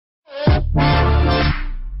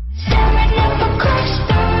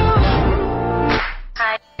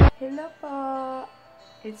Hello po!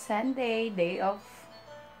 It's Sunday, day off.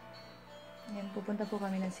 Yan, pupunta po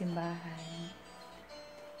kami ng simbahan.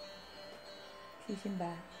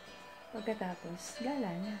 Sisimba. Pagkatapos, gala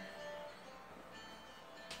na.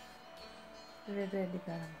 Ready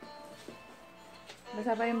ka.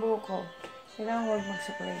 Basa pa yung buhok ko. Kailangan huwag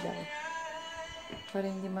mag-supply daw. Para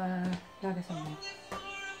hindi malagasam mo.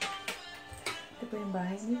 Ito po yung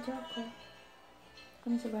bahay ni Choco.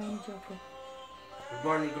 Kami sa bahay ni Choco. Good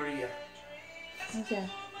morning, Korea. Ano siya?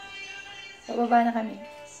 Pababa na kami.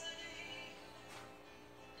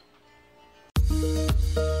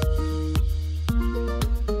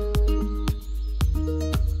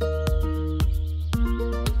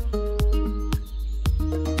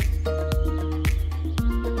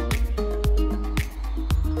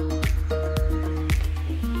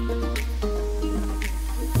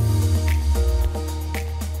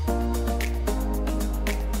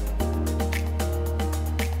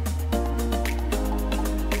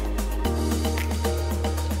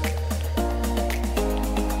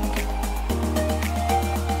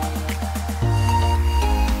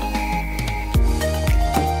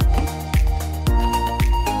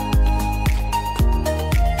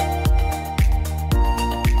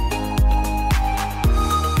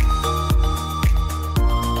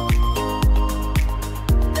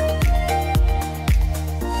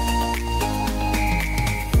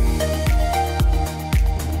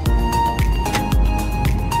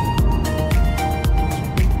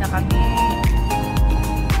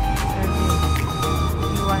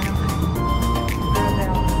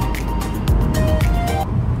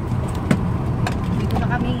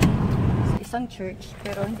 Church,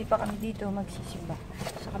 pero hindi pa kami dito magsisimba.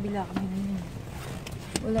 Sa kabila kami ngayon.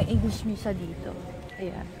 Walang English misa dito.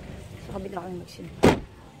 Ayan. Sa kabila kami magsimba.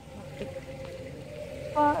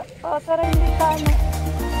 Tara hindi tayo.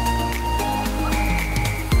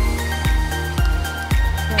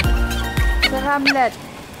 Sa Hamlet.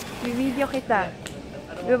 Bibideo kita.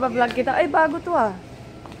 Iba-vlog kita. Ay, bago to ah.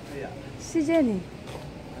 Si Jenny.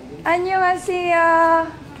 Annyeonghaseyo.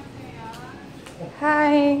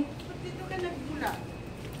 Hi.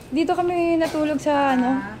 Dito kami natulog sa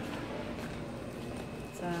ano?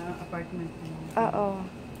 Sa apartment. Oo.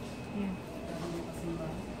 Yan.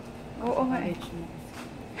 Oo nga eh.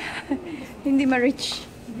 Hindi ma-rich.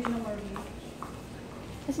 Hindi na ma-rich.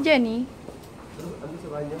 Kasi Jenny? Ano sa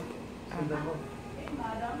banyo? Sundan mo.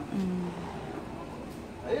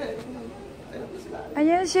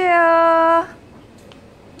 Annyeonghaseyo.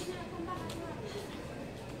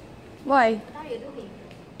 Why?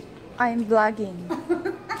 I'm vlogging.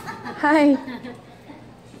 Hi.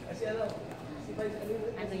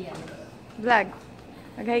 Ano yan? Vlog.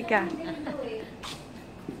 Mag-hi ka.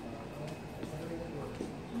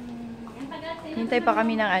 Hintay pa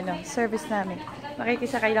kami ng service namin.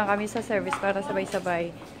 Makikisakay lang kami sa service para sabay-sabay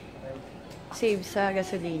save sa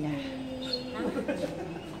gasolina.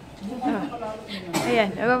 Ayan,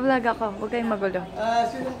 nag-vlog ako. Huwag kayong magulo.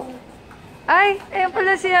 Ay, ayan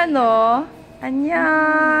pala si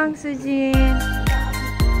Annyeong, Sujin.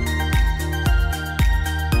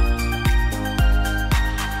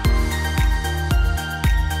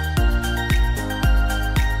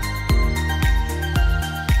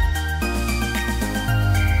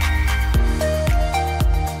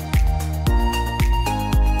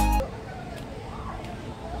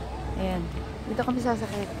 Ayan, dito kami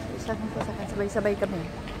sasakit. Sabay-sabay kami.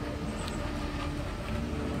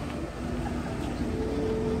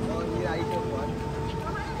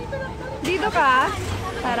 Dito ka?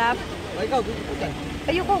 Harap? Ikaw, gusto ka.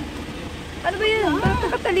 Ayoko. Ano ba yan? Bakit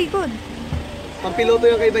nakatalikod? Pampiloto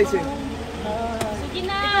yung kay Dice eh. Sige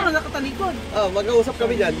na! Ikaw na nakatalikod. Mag-uusap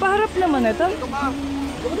kami dyan. Paharap naman ito. Ito ba?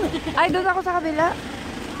 Ay, doon ako sa kabila.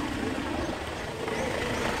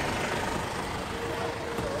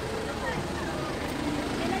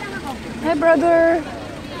 Hi, brother.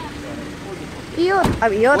 Iyot.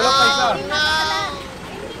 Iyot. Wala pa isa.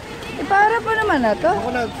 Ipaharap pa naman na to. Ako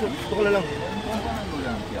na, gusto ko na lang.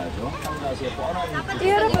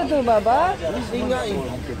 Iharap na to, baba? Hindi nga eh.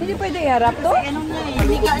 Hindi pwede iharap to? Anong na eh?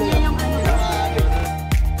 Hindi ka niya yung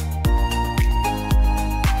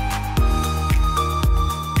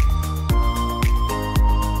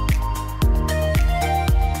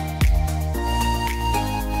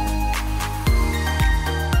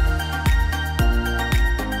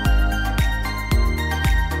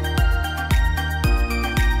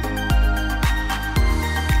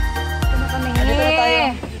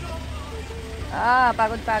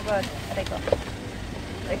pagod. Aray ko.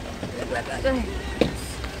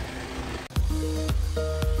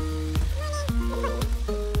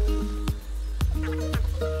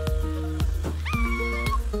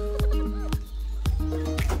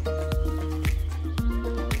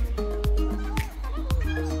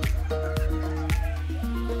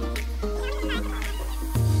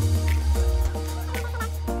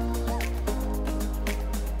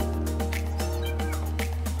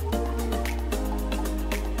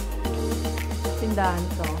 tindahan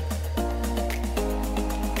to.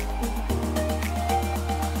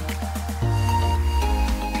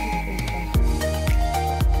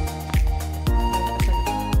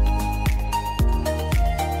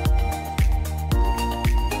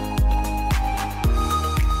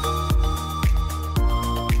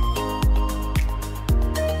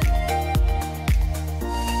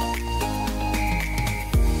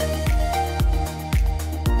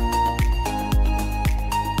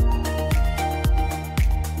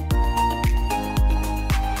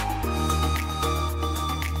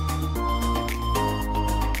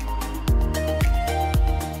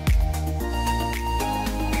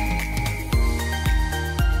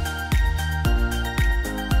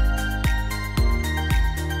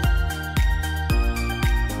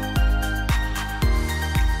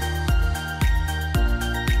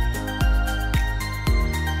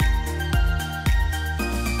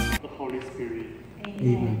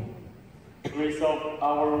 Amen. The grace of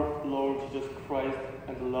our Lord Jesus Christ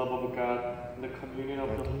and the love of God and the communion of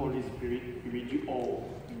the Holy Spirit be with you all.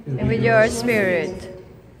 And with your spirit.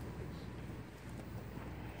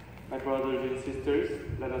 My brothers and sisters,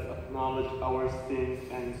 let us acknowledge our sins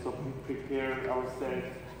and so prepare ourselves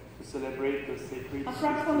to celebrate the sacred A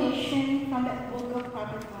proclamation from the book of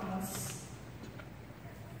Prophet Amos.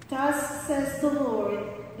 Thus says the Lord,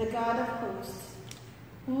 the God of hosts,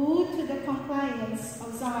 who to the compliance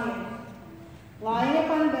of Zion, lying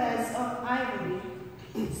upon beds of ivory,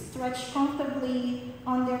 stretched comfortably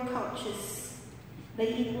on their couches.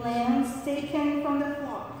 They eat lambs taken from the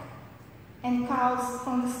flock, and cows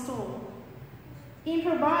from the stall,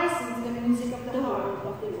 improvising to the music of the harp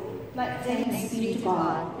of the Lord. Let thanks be to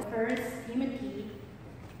God. 1 Timothy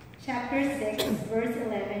chapter 6, verse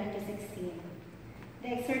 11 to 16. The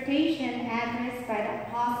exhortation addressed by the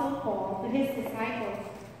Apostle Paul to his disciple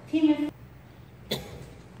Timothy.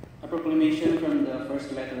 A proclamation from the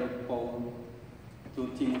first letter of Paul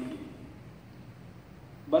to Timothy.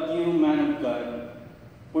 But you, man of God,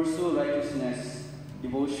 pursue righteousness,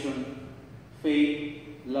 devotion, faith,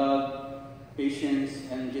 love, patience,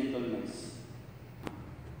 and gentleness.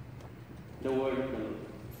 The word of the Lord.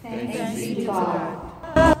 Thanks be to God.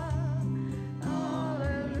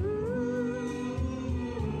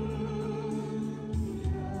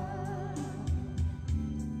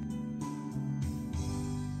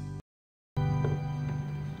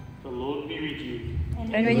 The Lord be with you.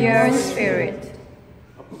 And with your spirit.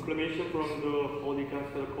 A proclamation from the Holy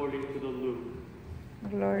Gospel according to the Luke.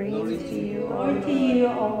 Glory to you, O Glory to you, O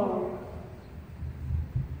Lord.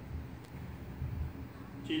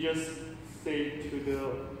 Jesus said to the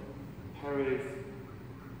Pharisees,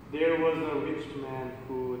 there was a rich man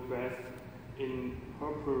who dressed in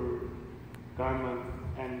purple garments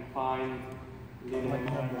and fine linen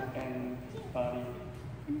and body,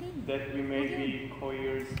 that we may be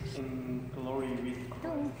co-heirs in glory with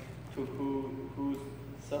Christ, to whose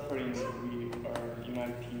suffering we are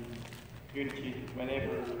united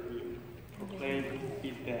whenever we proclaim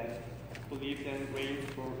his death, who lives and reigns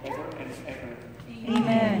forever and ever.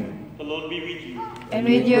 Amen. The Lord be with you. And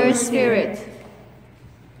with your spirit.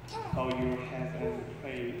 Bow your heads and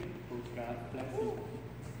pray for God's blessing.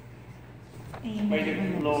 May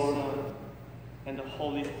the Lord and the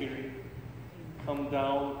Holy Spirit come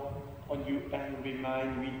down on you and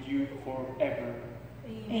remain with you forever.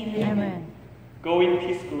 Amen. Go in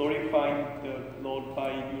peace, glorifying the Lord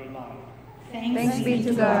by your life. Thanks be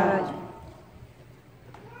to God.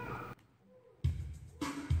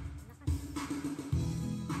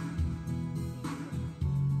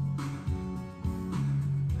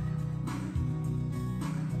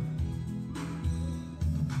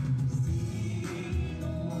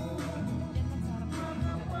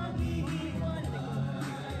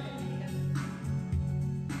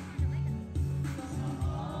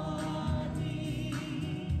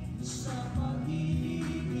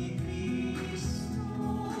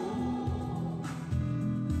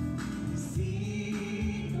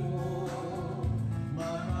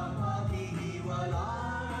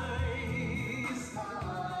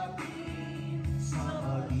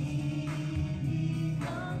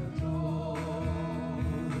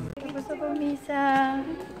 Tapos ako, Misa.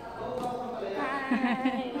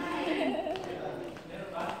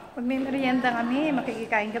 Pag may merienda kami,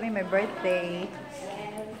 makikikain kami, may birthday.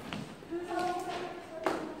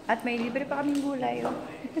 At may libre pa kaming gulay. Oh.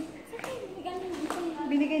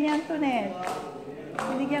 Binigyan niya Antoinette.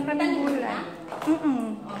 Binigyan kaming gulay.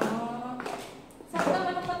 Saan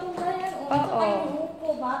naman ang patungkol yan? O, ito kayo upo,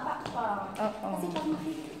 bata pa. Oo. Kasi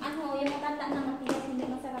pag yung matanda na matigas, hindi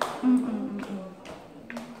masarap.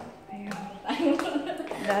 Ayun.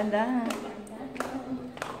 Dahan-dahan.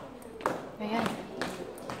 Ayan.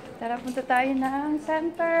 Tara, punta tayo ng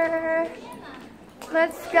center.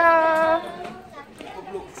 Let's go!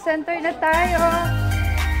 Center na tayo.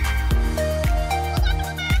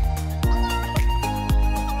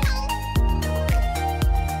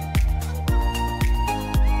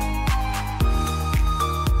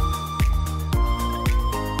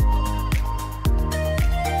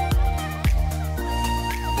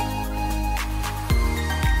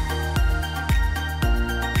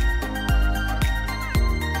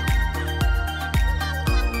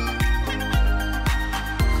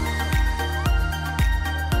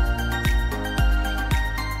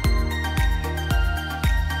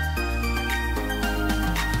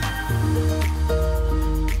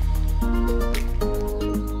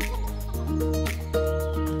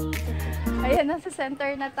 Ayan, nasa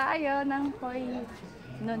center na tayo ng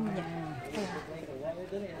Koinonia.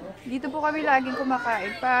 Dito po kami laging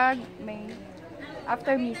kumakain pag may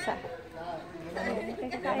after misa.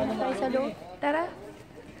 Kakain na tayo sa loob. Tara!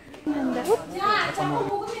 Handa.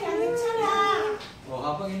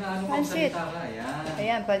 Pansit.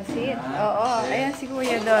 Ayan, pansit. Oo, ayan si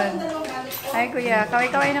Kuya doon. Ay, Kuya,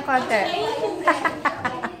 kaway-kaway na konti.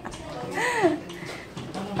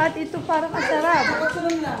 At ito parang masarap.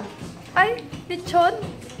 Ay, lechon.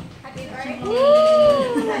 Happy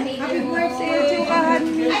birthday! Happy birthday! Chukahan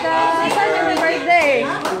Mita! Saan yung birthday?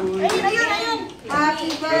 Ayun!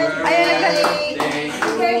 Happy birthday! Ayun,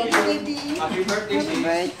 Happy birthday, sis.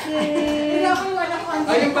 birthday!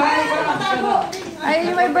 Ayun ba?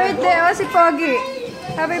 Ayun yung may birthday. O, si Pogi.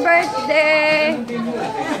 Happy birthday!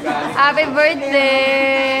 Happy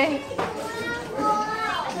birthday!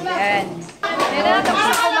 Yan. Yan na,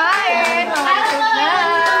 tapos na kumain. Makakasok na.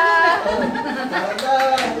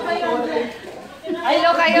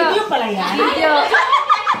 Hello kayo. Video pala yan? Video.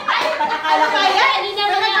 Akala ko yan? Hindi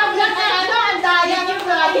na nag-vlog na ano, ang daya yung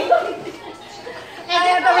vlog.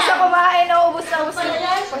 Ayan, tapos na kumain. Naubos na ubos na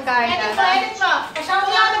pagkain na. Edit mo. Shout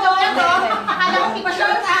out na daw yan, no? Akala ko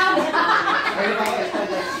ipa-shout out.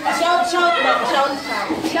 Shout ba?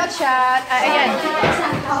 Shot. Ayan.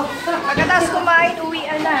 Pagkatapos kumain,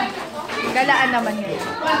 uwian na. Galaan naman yun.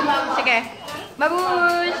 Sige.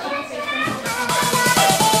 Babush!